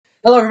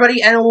Hello,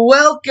 everybody, and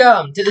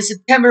welcome to the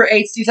September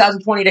 8th,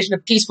 2020 edition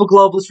of Peaceful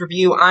Globalist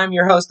Review. I'm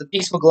your host, the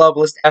Peaceful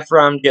Globalist,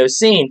 Ephraim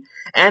Josine.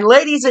 And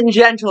ladies and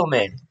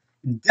gentlemen,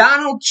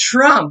 Donald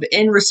Trump,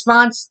 in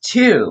response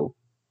to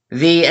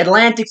the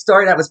Atlantic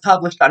story that was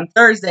published on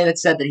Thursday that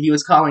said that he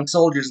was calling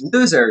soldiers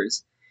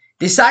losers,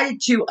 decided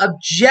to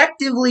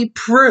objectively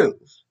prove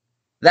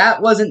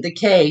that wasn't the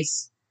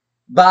case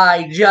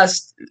by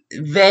just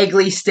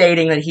vaguely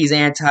stating that he's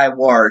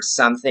anti-war or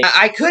something.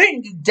 I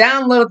couldn't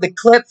download the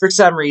clip for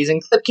some reason.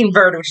 Clip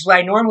Converter, which is what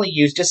I normally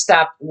use, just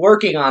stopped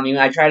working on me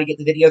when I try to get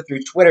the video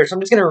through Twitter, so I'm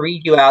just going to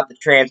read you out the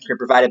transcript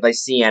provided by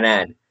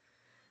CNN.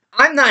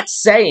 I'm not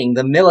saying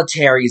the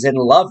military's in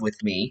love with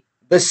me.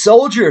 The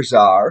soldiers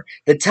are.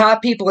 The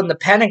top people in the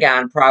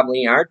Pentagon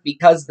probably aren't,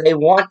 because they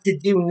want to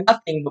do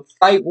nothing but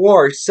fight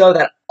wars so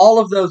that all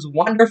of those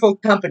wonderful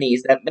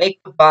companies that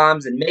make the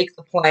bombs and make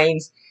the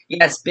planes,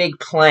 yes, big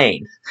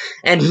planes,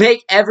 and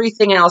make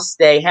everything else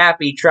stay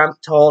happy, Trump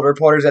told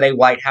reporters at a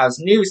White House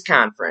news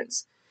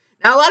conference.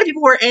 Now, a lot of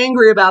people were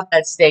angry about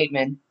that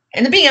statement,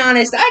 and to be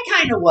honest, I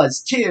kind of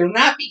was too,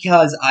 not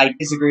because I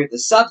disagree with the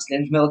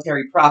substance.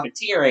 Military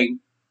profiteering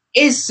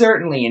is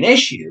certainly an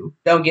issue,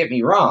 don't get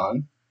me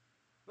wrong,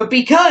 but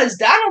because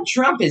Donald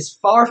Trump is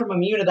far from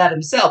immune to that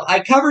himself. I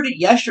covered it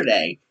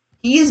yesterday.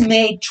 He has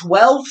made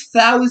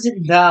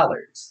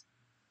 $12,000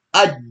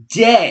 a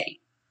day,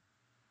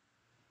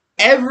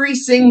 every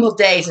single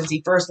day since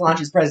he first launched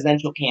his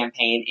presidential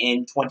campaign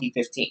in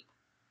 2015.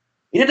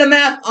 We did the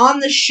math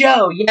on the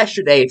show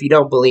yesterday, if you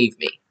don't believe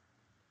me.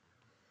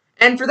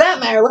 And for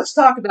that matter, let's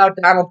talk about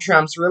Donald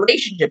Trump's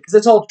relationship, because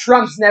this whole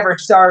Trump's never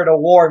started a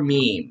war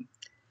meme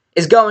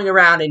is going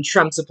around in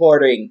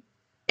Trump-supporting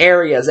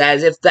areas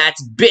as if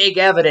that's big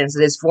evidence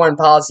that his foreign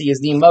policy is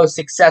the most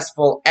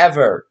successful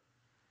ever.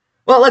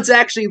 Well, let's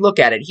actually look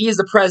at it. He is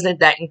the president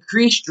that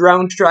increased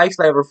drone strikes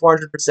by over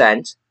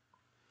 400%.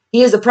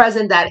 He is the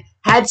president that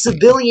had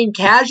civilian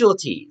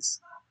casualties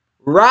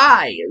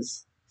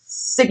rise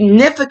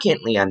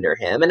significantly under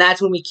him, and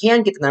that's when we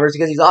can get the numbers,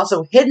 because he's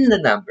also hidden the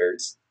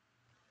numbers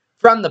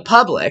from the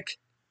public.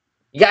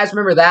 You guys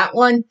remember that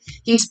one?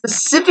 He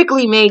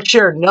specifically made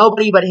sure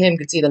nobody but him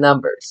could see the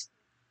numbers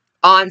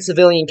on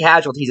civilian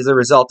casualties as a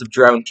result of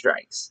drone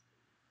strikes.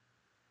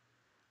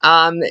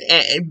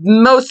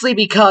 Mostly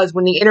because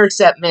when The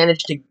Intercept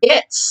managed to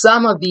get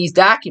some of these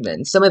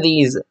documents, some of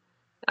these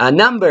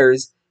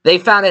numbers, they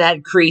found it had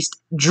increased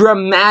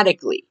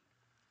dramatically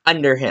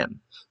under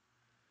him.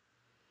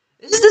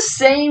 This is the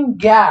same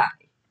guy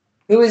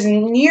who has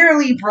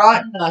nearly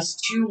brought us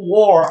to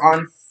war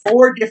on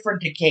 4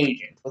 different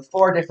occasions with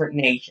 4 different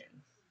nations.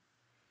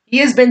 He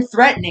has been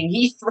threatening.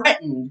 He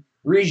threatened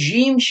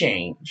regime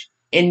change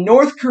in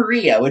North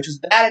Korea, which was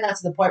bad enough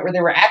to the point where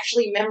there were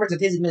actually members of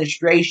his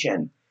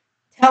administration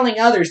telling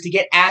others to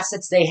get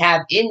assets they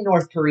have in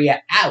North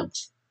Korea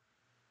out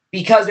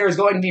because there was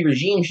going to be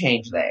regime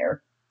change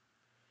there.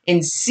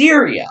 In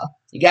Syria,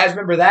 you guys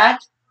remember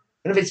that?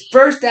 One of his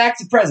first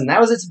acts of president, that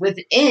was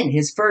within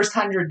his first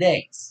 100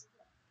 days,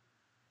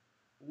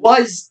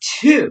 was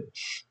to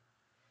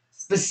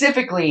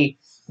specifically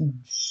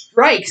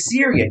strike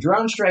Syria,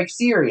 drone strike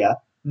Syria.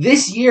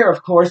 This year,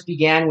 of course,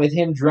 began with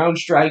him drone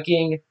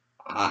striking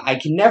I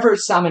can never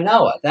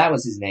Samanoa, that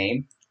was his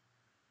name.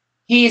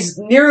 He's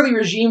nearly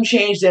regime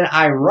changed in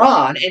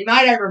Iran, and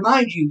might I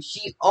remind you,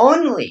 he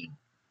only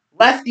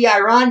left the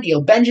Iran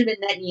deal. Benjamin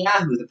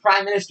Netanyahu, the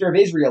Prime Minister of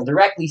Israel,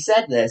 directly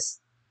said this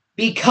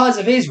because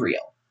of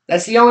Israel.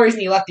 That's the only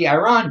reason he left the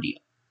Iran deal,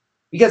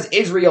 because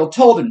Israel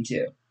told him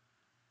to.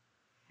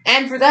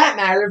 And for that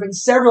matter, there have been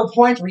several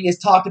points where he has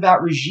talked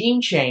about regime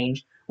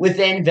change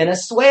within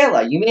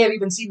Venezuela. You may have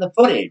even seen the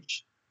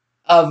footage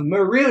of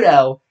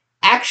Maduro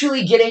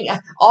actually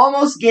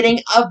almost getting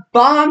a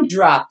bomb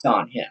dropped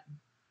on him.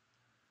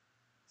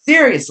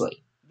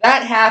 Seriously,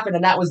 that happened,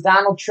 and that was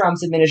Donald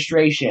Trump's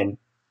administration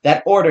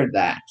that ordered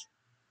that,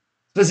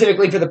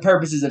 specifically for the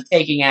purposes of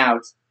taking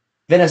out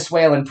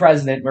Venezuelan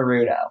President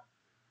Maduro.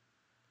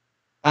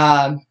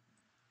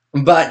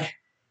 But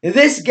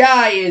this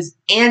guy is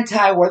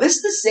anti-war. This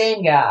is the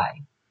same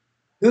guy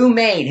who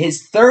made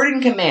his the third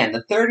in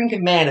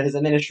command of his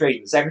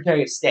administration, the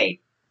Secretary of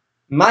State,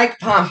 Mike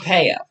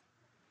Pompeo,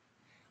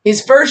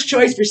 his first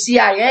choice for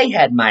CIA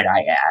head, might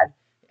I add,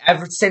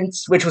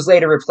 which was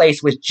later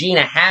replaced with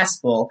Gina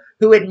Haspel,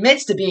 who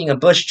admits to being a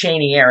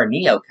Bush-Cheney-era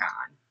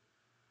neocon.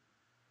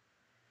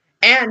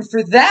 And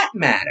for that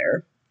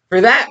matter,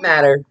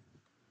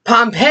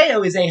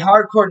 Pompeo is a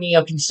hardcore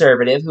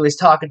neoconservative who has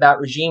talked about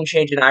regime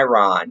change in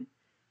Iran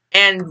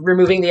and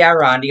removing the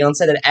Iran deal and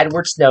said that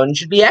Edward Snowden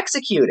should be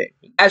executed.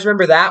 You guys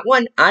remember that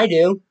one? I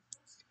do.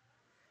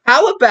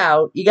 How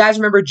about, you guys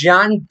remember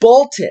John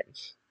Bolton,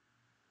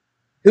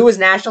 who was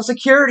National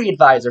Security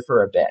Advisor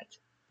for a bit?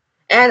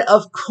 And,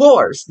 of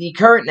course, the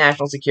current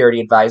National Security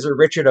Advisor,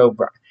 Robert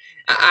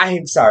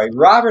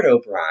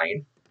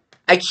O'Brien.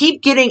 I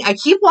keep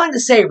wanting to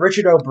say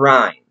Richard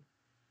O'Brien,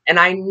 and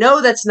I know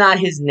that's not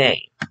his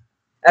name.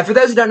 For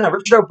those who don't know,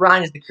 Richard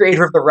O'Brien is the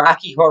creator of the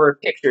Rocky Horror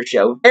Picture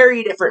Show.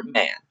 Very different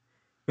man.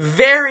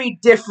 Very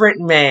different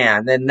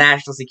man than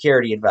National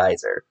Security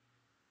Advisor.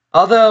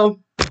 Although,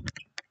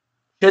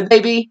 should they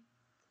be?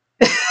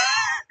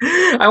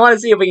 I want to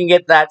see if we can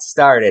get that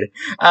started.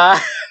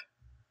 But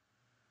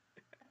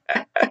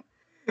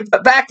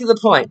back to the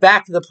point.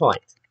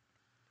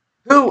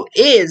 Who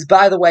is,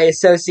 by the way,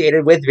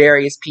 associated with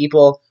various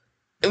people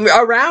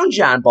around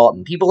John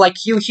Bolton. People like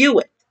Hugh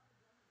Hewitt.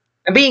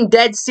 I'm being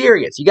dead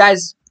serious. You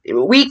guys,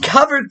 we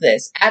covered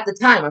this at the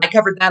time. I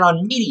covered that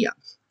on Medium.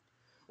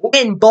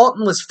 When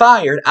Bolton was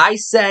fired, I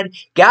said,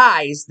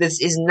 guys,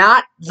 this is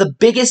not the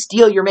biggest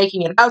deal you're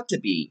making it out to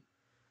be,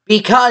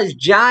 because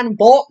John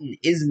Bolton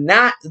is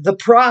not the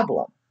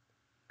problem.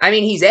 I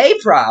mean, he's a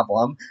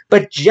problem,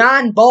 but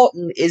John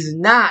Bolton is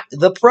not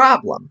the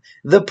problem.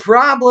 The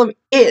problem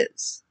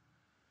is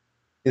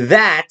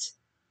that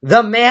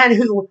the man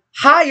who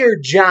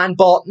hired John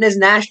Bolton as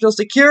National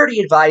Security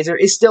Advisor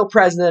is still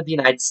President of the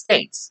United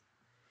States.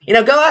 You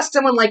know, go ask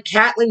someone like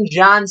Caitlin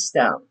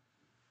Johnstone,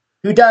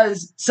 who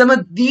does some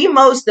of the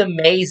most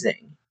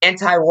amazing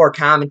anti-war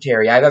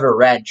commentary I've ever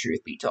read,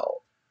 truth be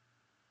told.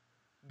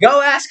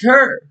 Go ask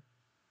her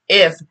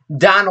if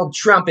Donald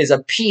Trump is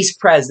a peace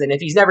president,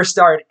 if he's never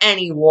started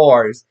any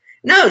wars.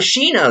 No,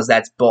 she knows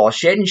that's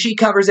bullshit, and she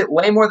covers it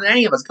way more than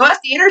any of us. Go ask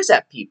the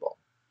Intercept people.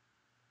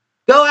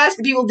 Go ask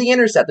the people at The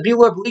Intercept, the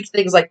people who have leaked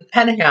things like the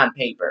Pentagon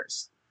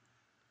Papers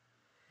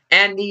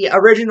and the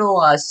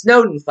original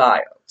Snowden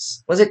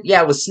files. Was it?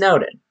 Yeah, it was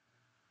Snowden.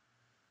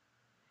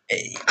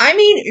 I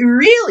mean,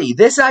 really,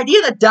 this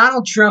idea that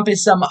Donald Trump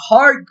is some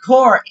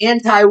hardcore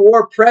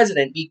anti-war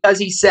president because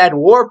he said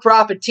war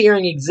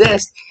profiteering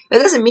exists, that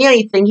doesn't mean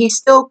anything. He's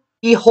still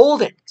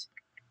beholden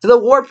to the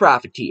war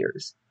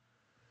profiteers.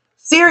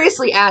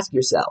 Seriously ask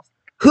yourself,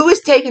 who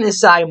is taking the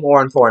side more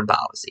on foreign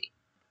policy?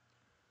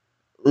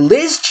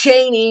 Liz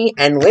Cheney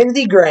and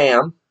Lindsey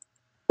Graham,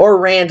 or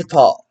Rand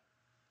Paul?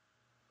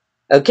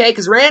 Okay,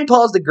 because Rand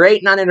Paul's the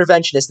great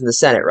non-interventionist in the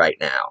Senate right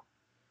now.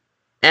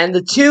 And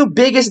the two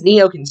biggest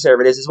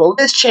neoconservatives is, well,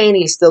 Liz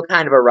Cheney is still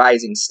kind of a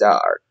rising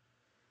star.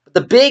 But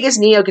the biggest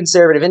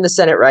neoconservative in the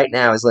Senate right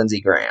now is Lindsey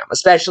Graham,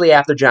 especially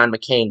after John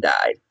McCain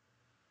died.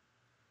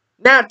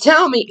 Now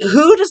tell me,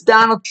 who does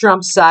Donald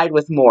Trump side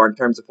with more in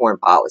terms of foreign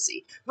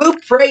policy? Who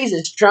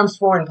praises Trump's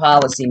foreign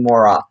policy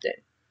more often?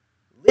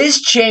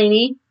 Liz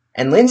Cheney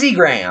and Lindsey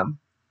Graham,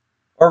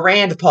 or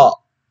Rand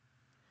Paul?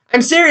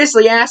 I'm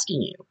seriously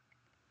asking you.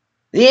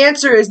 The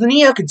answer is the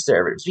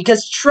neoconservatives,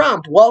 because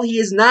Trump, while he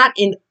is not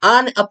an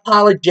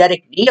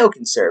unapologetic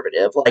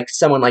neoconservative, like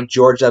someone like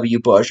George W.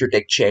 Bush or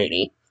Dick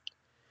Cheney,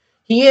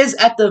 he is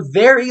at the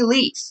very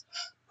least,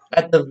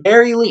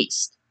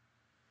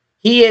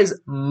 he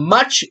is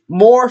much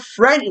more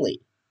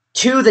friendly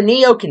to the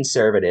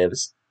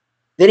neoconservatives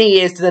than he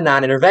is to the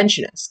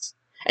non-interventionists.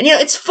 And you know,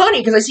 it's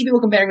funny because I see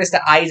people comparing this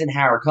to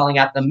Eisenhower, calling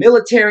out the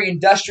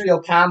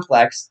military-industrial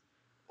complex,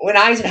 when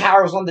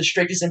Eisenhower was one of the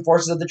strictest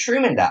enforcers of the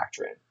Truman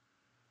Doctrine.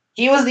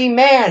 He was the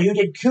man who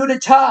did coups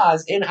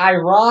d'etats in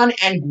Iran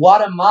and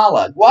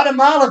Guatemala.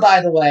 Guatemala,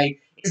 by the way,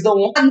 is the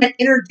one that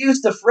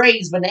introduced the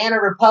phrase Banana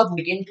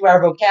Republic into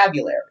our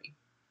vocabulary.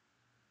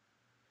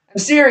 I'm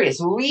serious,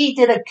 we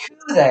did a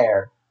coup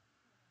there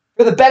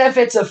for the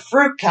benefits of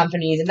fruit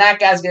companies, and that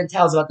guy's going to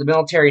tell us about the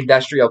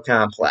military-industrial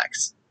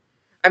complex.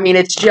 I mean,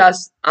 it's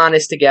just,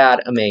 honest to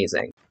God,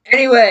 amazing.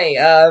 Anyway,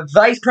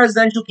 Vice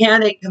Presidential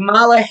candidate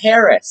Kamala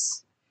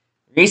Harris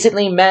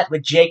recently met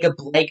with Jacob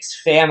Blake's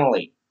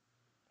family.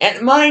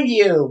 And mind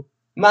you,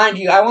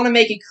 I want to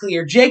make it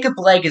clear, Jacob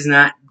Blake is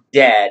not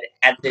dead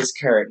at this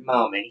current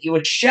moment. He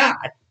was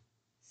shot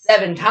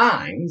 7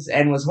 times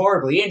and was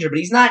horribly injured, but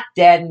he's not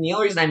dead, and the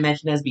only reason I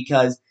mention that is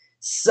because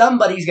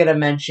somebody's going to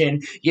mention,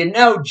 you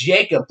know,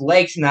 Jacob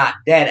Blake's not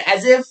dead,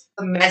 as if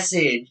the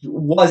message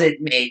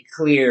wasn't made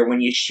clear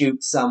when you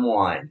shoot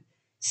someone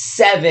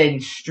 7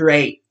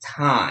 straight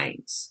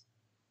times.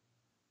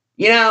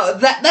 You know,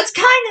 that's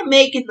kind of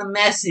making the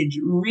message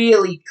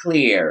really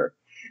clear.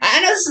 I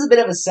know this is a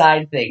bit of a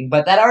side thing,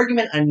 but that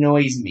argument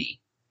annoys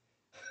me.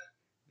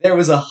 There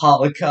was a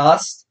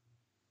Holocaust.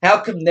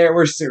 How come there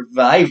were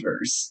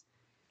survivors?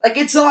 Like,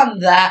 it's on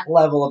that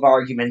level of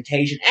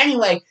argumentation.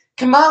 Anyway,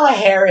 Kamala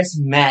Harris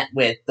met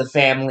with the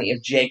family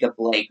of Jacob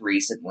Blake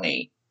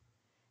recently.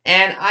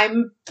 And I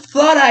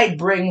thought I'd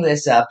bring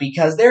this up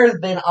because there have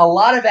been a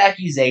lot of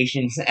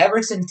accusations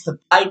ever since the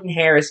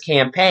Biden-Harris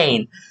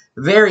campaign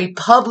very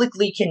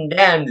publicly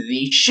condemned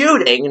the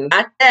shooting,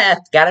 not death,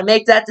 gotta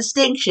make that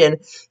distinction,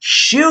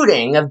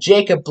 shooting of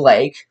Jacob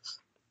Blake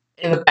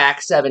in the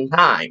back 7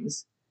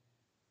 times.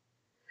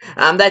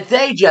 That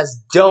they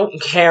just don't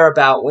care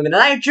about women.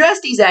 And I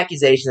addressed these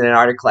accusations in an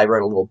article I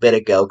wrote a little bit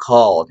ago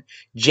called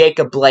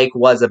Jacob Blake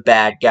Was a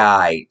Bad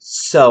Guy,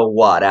 So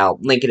What? I'll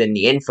link it in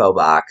the info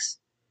box.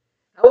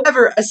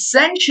 However,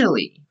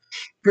 essentially,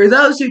 for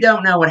those who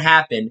don't know what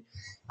happened,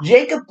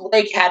 Jacob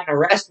Blake had an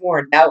arrest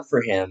warrant out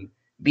for him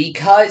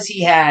because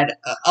he had,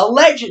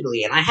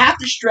 allegedly, and I have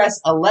to stress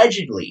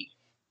allegedly,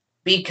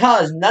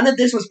 because none of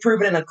this was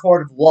proven in a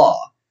court of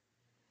law,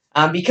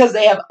 because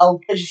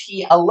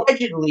he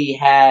allegedly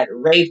had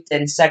raped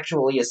and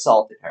sexually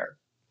assaulted her.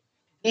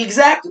 The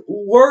exact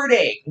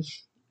wording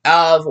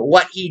of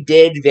what he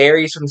did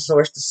varies from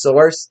source to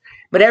source,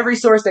 but every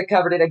source that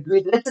covered it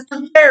agreed that it's at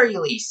the very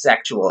least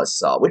sexual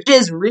assault, which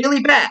is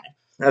really bad,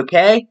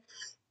 okay?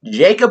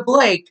 Jacob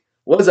Blake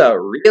was a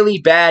really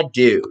bad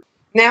dude.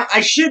 Now,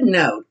 I should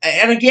note,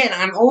 and again,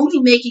 I'm only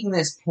making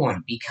this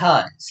point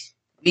because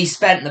we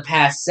spent the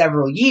past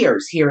several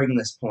years hearing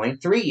this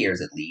point, 3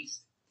 years at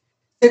least,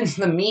 since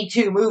the Me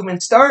Too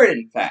movement started,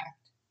 in fact,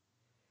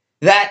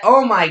 that,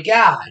 oh my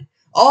god,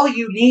 all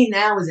you need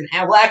now is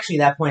well, actually,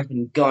 that point's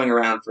been going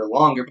around for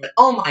longer, but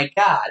oh my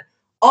god,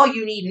 all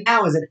you need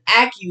now is an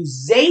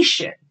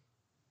accusation,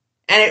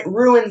 and it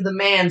ruins the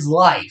man's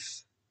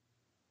life.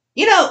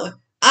 You know,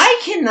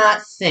 I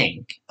cannot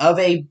think of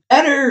a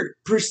better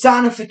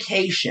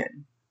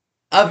personification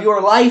of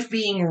your life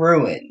being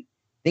ruined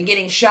than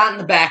getting shot in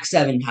the back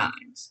 7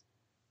 times.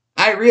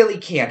 I really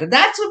can't. And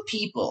that's what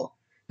people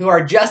who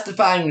are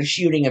justifying the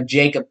shooting of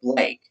Jacob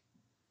Blake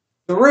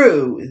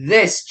through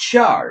this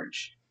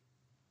charge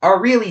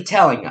are really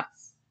telling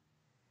us.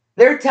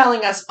 They're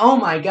telling us, oh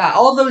my god,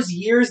 all those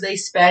years they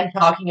spent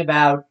talking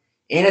about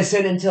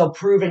innocent until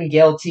proven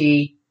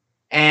guilty,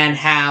 and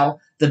how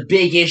the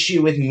big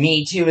issue with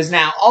Me Too is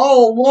now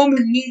all a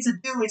woman needs to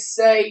do is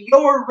say,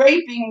 you're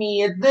raping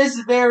me at this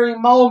very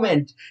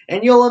moment,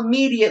 and you'll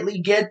immediately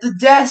get the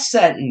death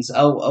sentence.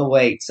 Oh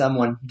wait,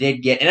 someone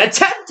did get an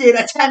attempted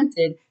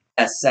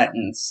death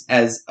sentence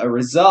as a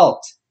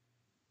result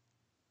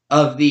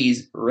of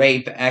these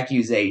rape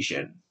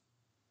accusations.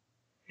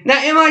 Now,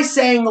 am I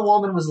saying the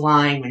woman was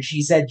lying when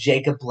she said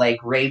Jacob Blake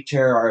raped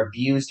her or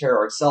abused her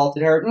or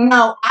assaulted her?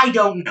 No, I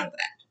don't know that.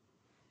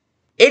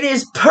 It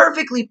is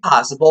perfectly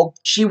possible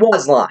she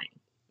was lying,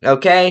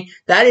 okay?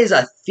 That is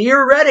a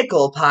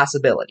theoretical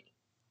possibility.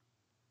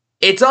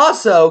 It's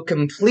also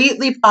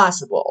completely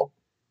possible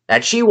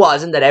that she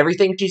wasn't, that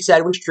everything she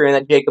said was true, and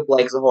that Jacob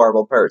Blake's a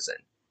horrible person.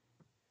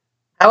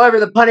 However,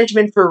 the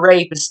punishment for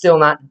rape is still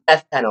not the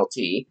death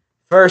penalty,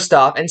 first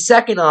off, and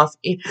second off,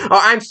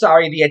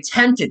 the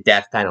attempted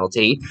death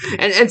penalty,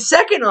 and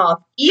second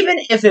off, even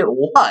if it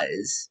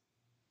was,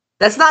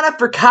 that's not up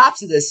for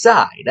cops to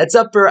decide. That's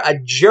up for a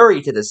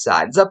jury to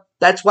decide.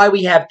 That's why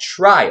we have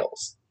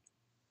trials.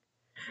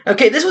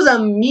 Okay, this was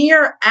a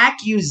mere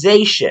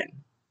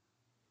accusation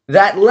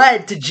that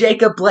led to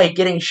Jacob Blake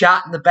getting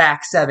shot in the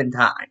back 7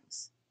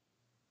 times.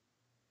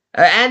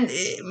 And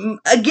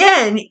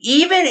again,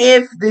 even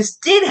if this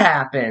did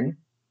happen,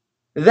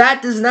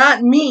 that does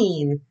not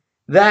mean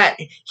that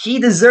he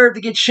deserved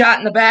to get shot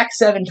in the back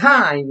 7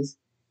 times.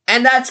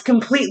 And that's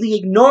completely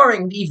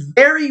ignoring the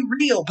very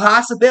real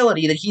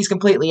possibility that he's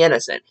completely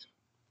innocent.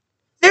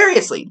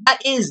 Seriously,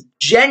 that is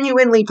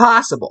genuinely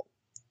possible.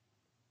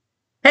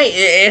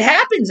 Hey, it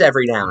happens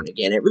every now and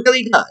again. It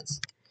really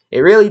does. It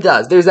really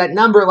does. There's that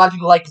number a lot of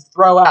people like to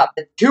throw out,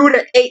 that 2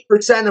 to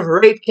 8% of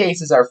rape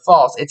cases are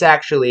false. It's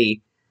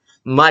actually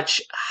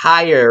much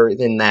higher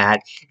than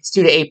that. It's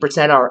 2 to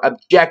 8% are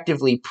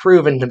objectively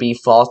proven to be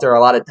false. There are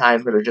a lot of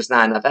times where there's just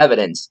not enough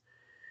evidence.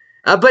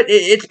 But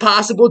it's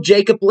possible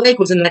Jacob Blake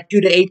was in that 2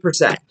 to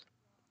 8%.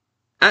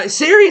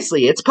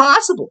 Seriously, it's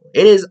possible.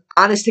 It is,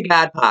 honest to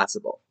God,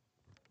 possible.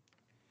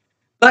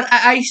 But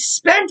I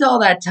spent all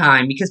that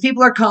time because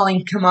people are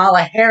calling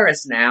Kamala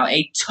Harris now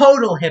a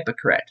total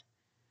hypocrite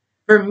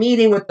for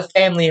meeting with the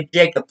family of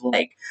Jacob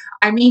Blake.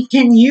 I mean,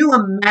 can you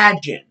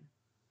imagine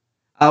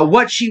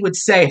what she would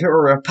say to a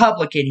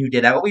Republican who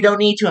did that? Well, we don't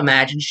need to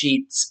imagine.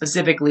 She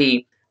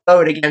specifically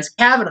voted against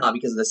Kavanaugh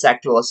because of the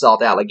sexual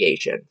assault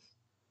allegation.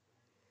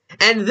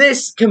 And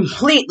this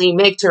completely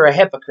makes her a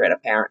hypocrite,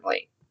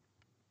 apparently.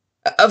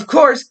 Of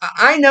course,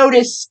 I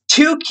noticed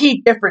 2 key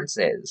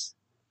differences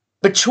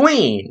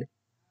between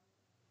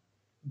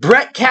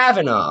Brett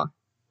Kavanaugh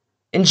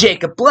and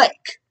Jacob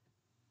Blake.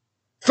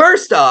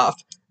 First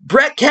off,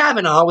 Brett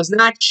Kavanaugh was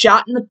not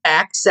shot in the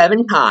back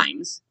 7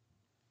 times.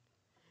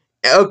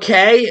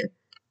 Okay?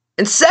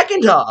 And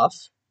second off,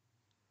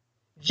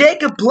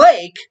 Jacob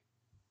Blake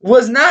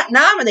was not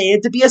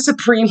nominated to be a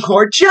Supreme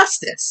Court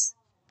justice.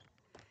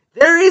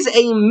 There is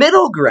a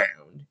middle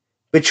ground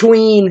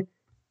between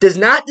does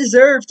not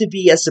deserve to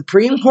be a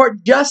Supreme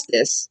Court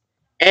justice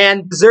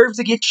and deserves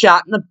to get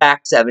shot in the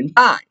back 7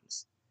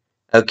 times.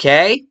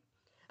 Okay?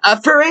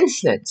 For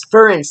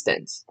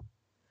instance,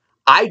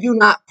 I do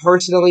not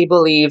personally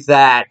believe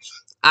that,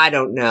 I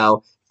don't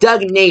know,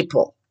 Doug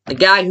Napel, the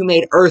guy who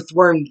made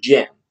Earthworm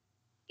Jim,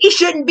 he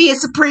shouldn't be a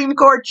Supreme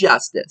Court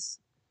justice.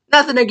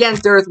 Nothing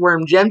against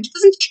Earthworm Jim,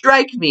 doesn't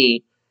strike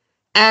me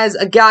as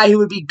a guy who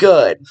would be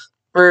good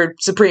for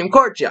Supreme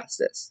Court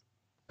justice.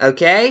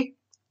 Okay?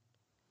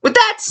 With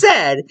that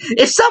said,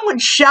 if someone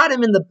shot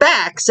him in the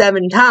back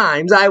 7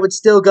 times, I would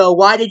still go,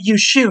 why did you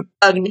shoot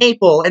Doug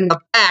Napel in the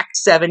back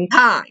 7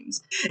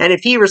 times? And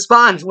if he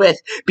responds with,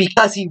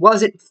 because he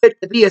wasn't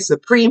fit to be a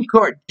Supreme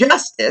Court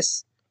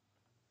justice,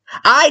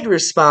 I'd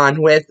respond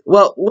with,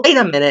 well, wait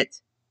a minute.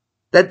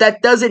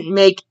 That doesn't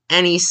make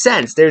any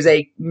sense. There's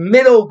a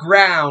middle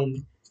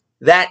ground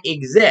that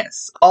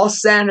exists. All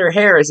Senator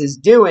Harris is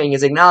doing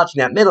is acknowledging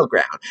that middle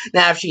ground.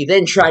 Now, if she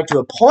then tried to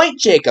appoint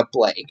Jacob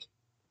Blake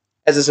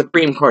as a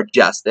Supreme Court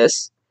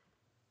justice,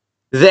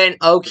 then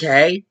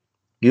okay,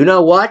 you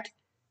know what?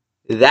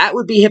 That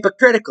would be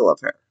hypocritical of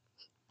her.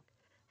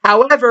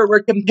 However,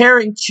 we're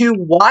comparing two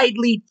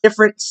widely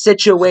different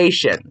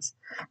situations.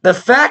 The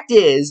fact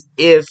is,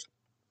 if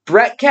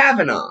Brett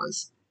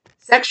Kavanaugh's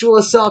sexual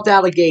assault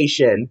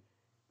allegation,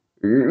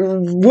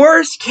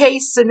 worst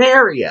case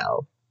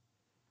scenario,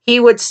 he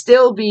would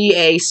still be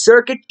a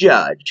circuit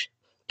judge,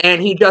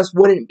 and he just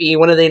wouldn't be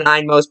one of the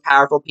 9 most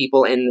powerful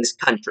people in this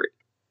country.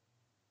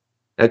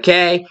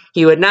 Okay?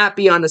 He would not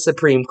be on the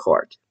Supreme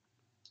Court.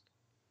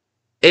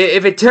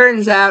 If it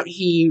turns out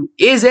he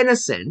is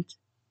innocent,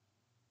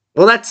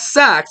 well, that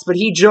sucks, but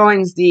he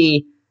joins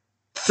the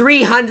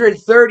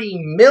 330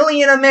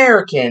 million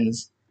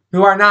Americans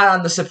who are not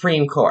on the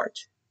Supreme Court.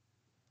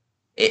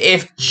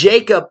 If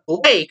Jacob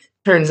Blake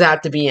turns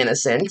out to be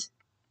innocent,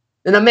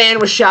 then a man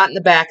was shot in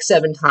the back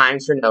 7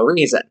 times for no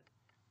reason.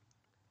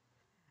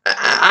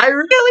 I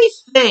really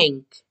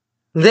think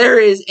there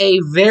is a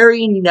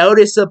very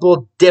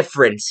noticeable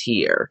difference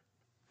here,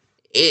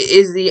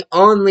 is the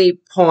only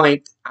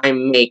point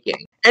I'm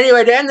making.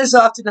 Anyway, to end this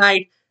off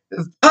tonight,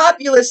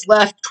 populist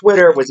left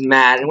Twitter was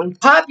mad, and when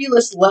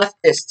populist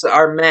leftists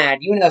are mad,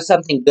 you know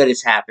something good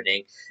is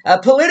happening.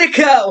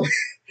 Politico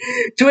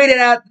tweeted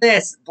out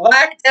this: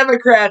 Black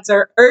Democrats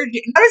are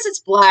urging... Notice it's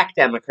Black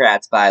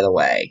Democrats, by the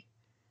way.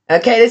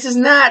 Okay, this is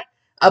not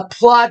a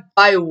plot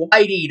by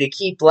Whitey to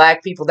keep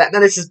black people down. No,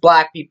 this is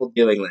black people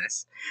doing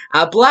this.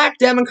 Black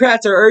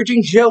Democrats are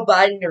urging Joe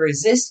Biden to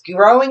resist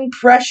growing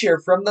pressure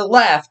from the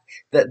left.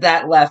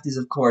 That left is,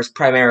 of course,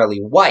 primarily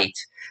white.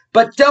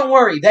 But don't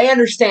worry, they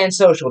understand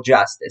social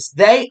justice.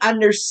 They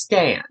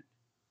understand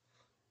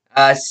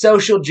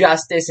social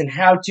justice and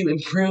how to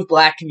improve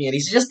black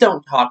communities. You just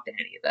don't talk to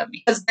any of them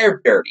because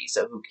they're dirty,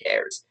 so who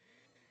cares?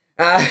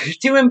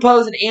 To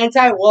impose an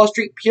anti-Wall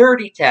Street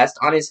purity test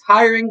on his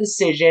hiring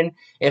decision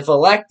if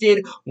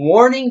elected,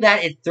 warning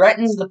that it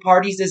threatens the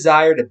party's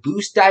desire to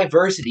boost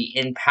diversity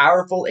in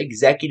powerful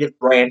executive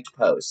branch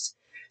posts.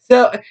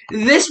 So,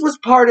 this was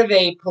part of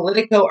a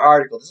Politico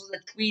article. This was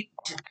a tweet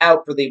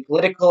out for the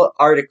Politico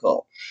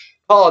article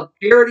called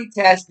Purity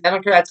Test,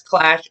 Democrats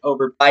Clash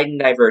Over Biden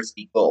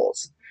Diversity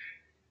Goals.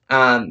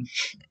 And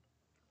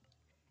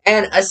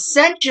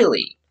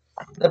essentially,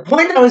 the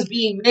point that was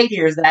being made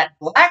here is that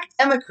black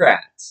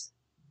Democrats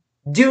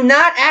do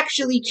not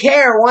actually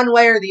care one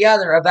way or the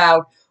other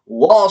about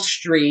Wall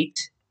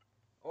Street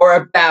or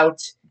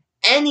about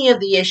any of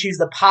the issues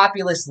the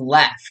populist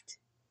left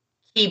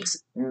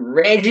keeps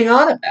raging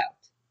on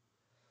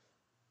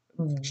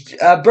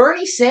about.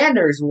 Bernie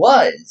Sanders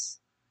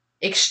was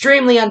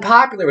extremely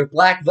unpopular with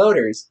black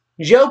voters.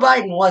 Joe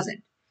Biden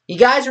wasn't. You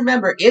guys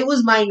remember, it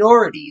was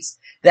minorities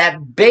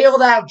that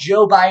bailed out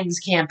Joe Biden's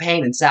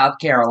campaign in South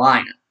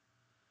Carolina.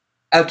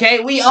 Okay,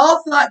 we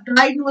all thought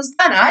Biden was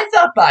done. I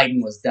thought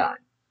Biden was done.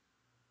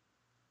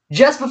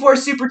 Just before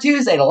Super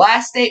Tuesday, the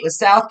last state was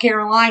South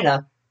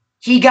Carolina,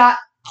 he got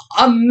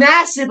a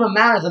massive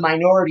amount of the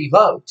minority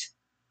vote.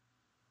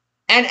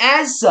 And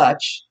as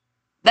such,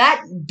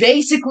 that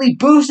basically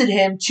boosted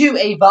him to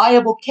a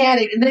viable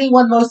candidate, and then he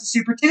won most of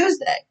Super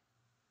Tuesday.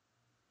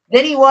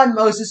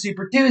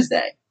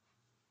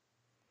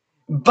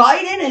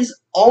 Biden has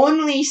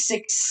only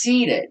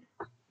succeeded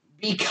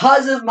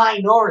because of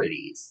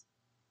minorities.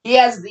 He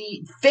has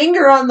the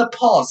finger on the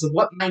pulse of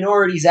what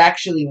minorities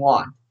actually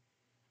want.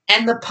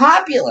 And the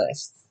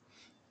populists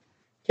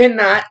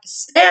cannot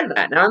stand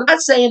that. Now, I'm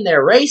not saying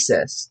they're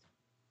racist.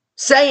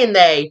 Saying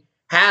they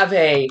have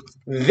a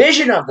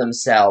vision of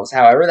themselves,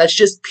 however, that's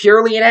just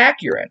purely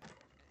inaccurate.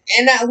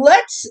 And now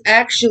let's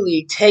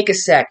actually take a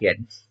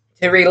second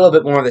to read a little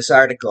bit more of this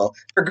article.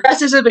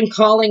 Progressives have been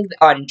calling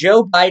on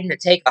Joe Biden to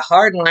take a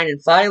hard line in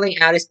filing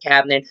out his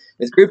cabinet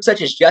with groups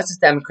such as Justice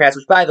Democrats,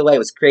 which, by the way,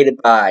 was created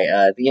by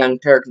the Young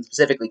Turks, and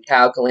specifically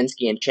Kyle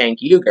Kulinski and Cenk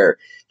Uygur.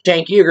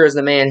 Cenk Uygur is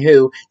the man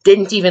who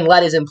didn't even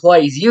let his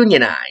employees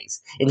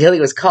unionize until he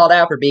was called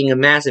out for being a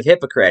massive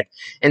hypocrite.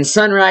 And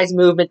Sunrise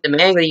Movement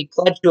demanding that he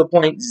pledge to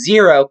appoint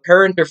 0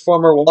 current or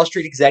former Wall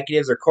Street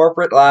executives or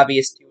corporate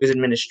lobbyists to his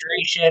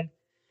administration.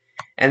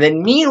 And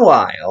then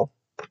meanwhile,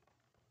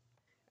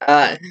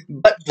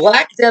 but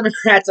black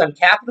Democrats on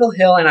Capitol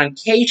Hill and on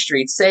K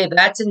Street say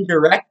that's in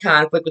direct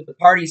conflict with the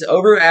party's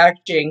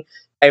overarching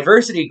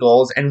diversity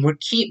goals and would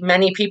keep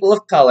many people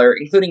of color,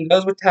 including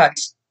those with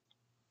ties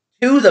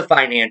to the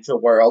financial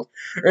world,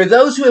 or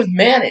those who have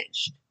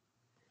managed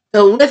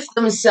to lift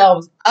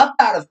themselves up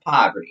out of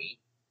poverty,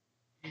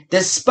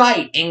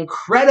 despite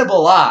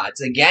incredible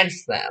odds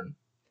against them.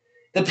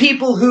 The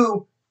people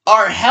who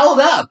are held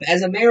up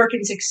as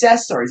American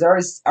success stories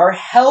are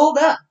held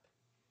up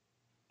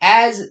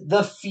as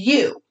the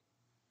few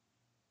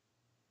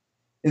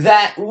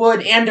that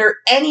would, under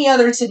any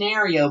other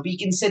scenario, be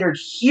considered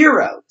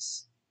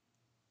heroes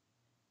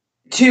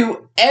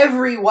to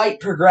every white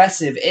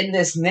progressive in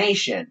this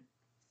nation.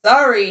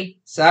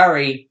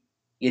 Sorry,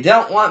 you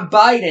don't want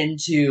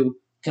Biden to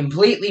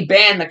completely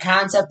ban the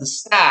concept of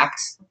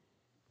stocks.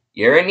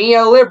 You're a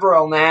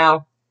neoliberal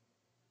now.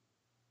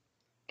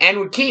 and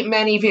would keep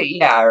many,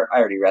 yeah, I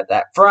already read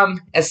that,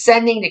 from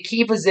ascending to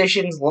key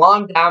positions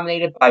long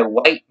dominated by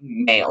white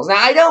males. Now,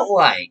 I don't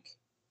like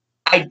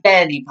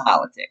identity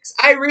politics.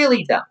 I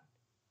really don't.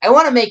 I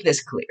want to make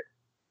this clear.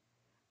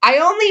 I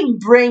only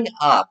bring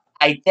up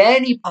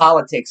identity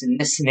politics in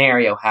this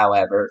scenario,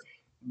 however,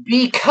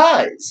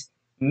 because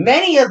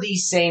many of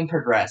these same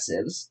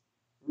progressives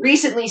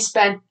recently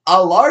spent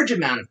a large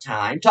amount of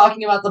time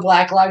talking about the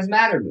Black Lives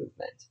Matter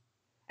movement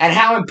and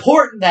how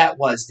important that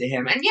was to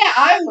him. And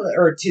yeah,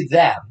 or to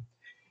them.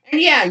 And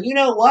yeah, you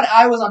know what?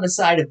 I was on the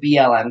side of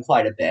BLM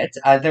quite a bit.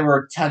 There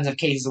were tons of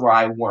cases where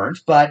I weren't,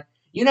 but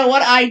you know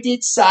what? I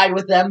did side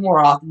with them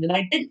more often than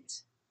I didn't.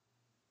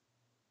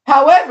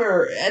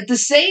 However, at the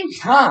same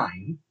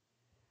time,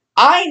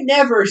 I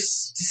never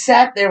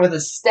sat there with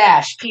a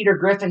stash, Peter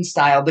Griffin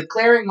style,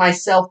 declaring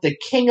myself the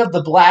king of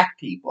the black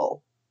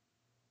people.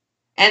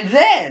 And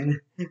then,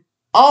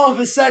 all of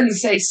a sudden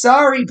say,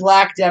 sorry,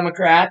 black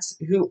Democrats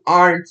who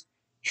aren't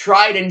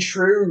tried and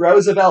true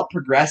Roosevelt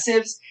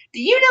progressives.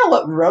 Do you know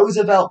what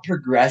Roosevelt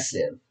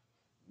progressive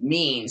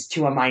means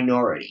to a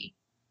minority?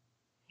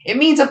 It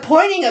means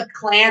appointing a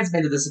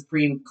Klansman to the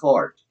Supreme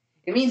Court.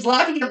 It means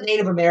locking up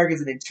Native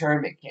Americans in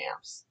internment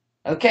camps.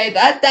 Okay,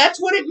 that's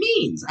what it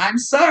means. I'm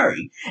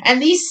sorry.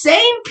 And these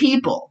same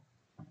people,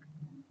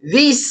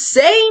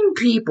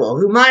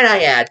 who, might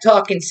I add,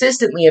 talk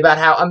consistently about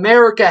how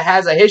America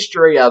has a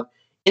history of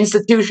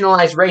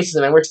institutionalized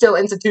racism, and we're still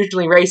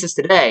institutionally racist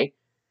today,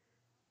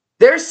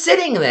 they're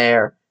sitting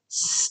there,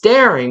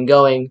 staring,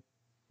 going,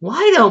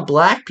 why don't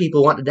black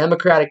people want the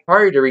Democratic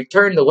Party to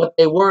return to what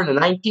they were in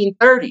the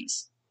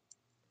 1930s?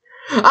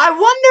 I wonder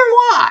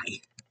why.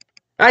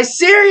 I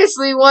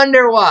seriously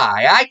wonder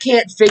why. I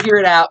can't figure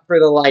it out for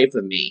the life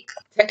of me.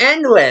 To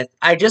end with,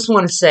 I just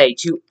want to say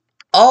to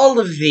all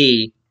of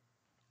the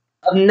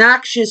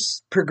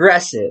obnoxious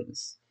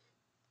progressives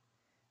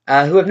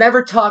who have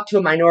never talked to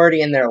a minority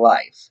in their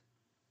life,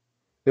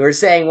 who are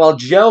saying, well,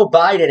 Joe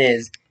Biden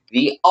is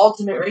the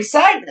ultimate race.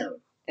 Side note,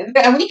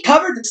 and we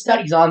covered the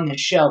studies on this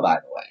show, by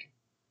the way.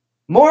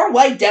 More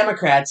white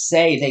Democrats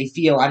say they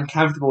feel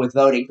uncomfortable with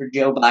voting for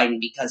Joe Biden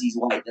because he's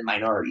white than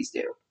minorities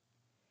do.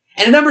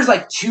 And the number's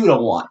like 2 to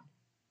 1.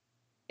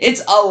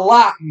 It's a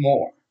lot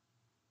more.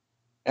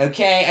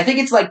 Okay? I think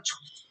it's like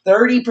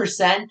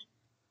 30%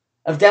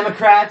 of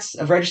Democrats,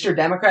 of registered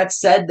Democrats,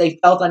 said they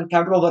felt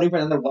uncomfortable voting for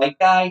another white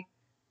guy.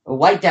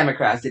 White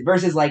Democrats did,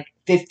 versus like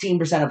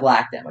 15% of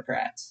black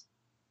Democrats.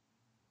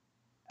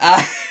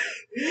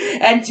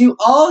 And to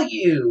all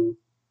you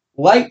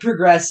white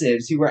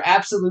progressives who were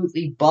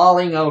absolutely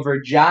bawling over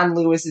John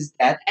Lewis's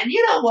death, and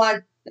you know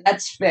what?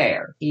 That's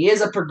fair. He is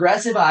a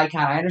progressive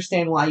icon. I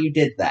understand why you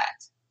did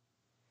that.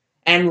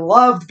 And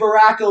loved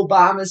Barack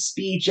Obama's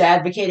speech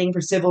advocating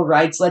for civil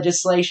rights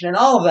legislation and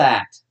all of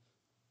that.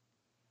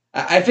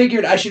 I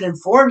figured I should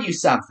inform you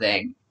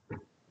something.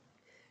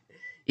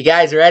 You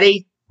guys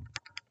ready?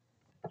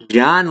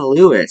 John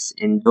Lewis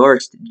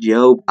endorsed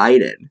Joe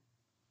Biden.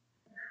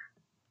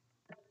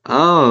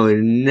 Oh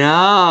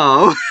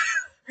no.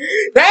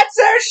 That's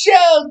our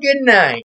show. Good night.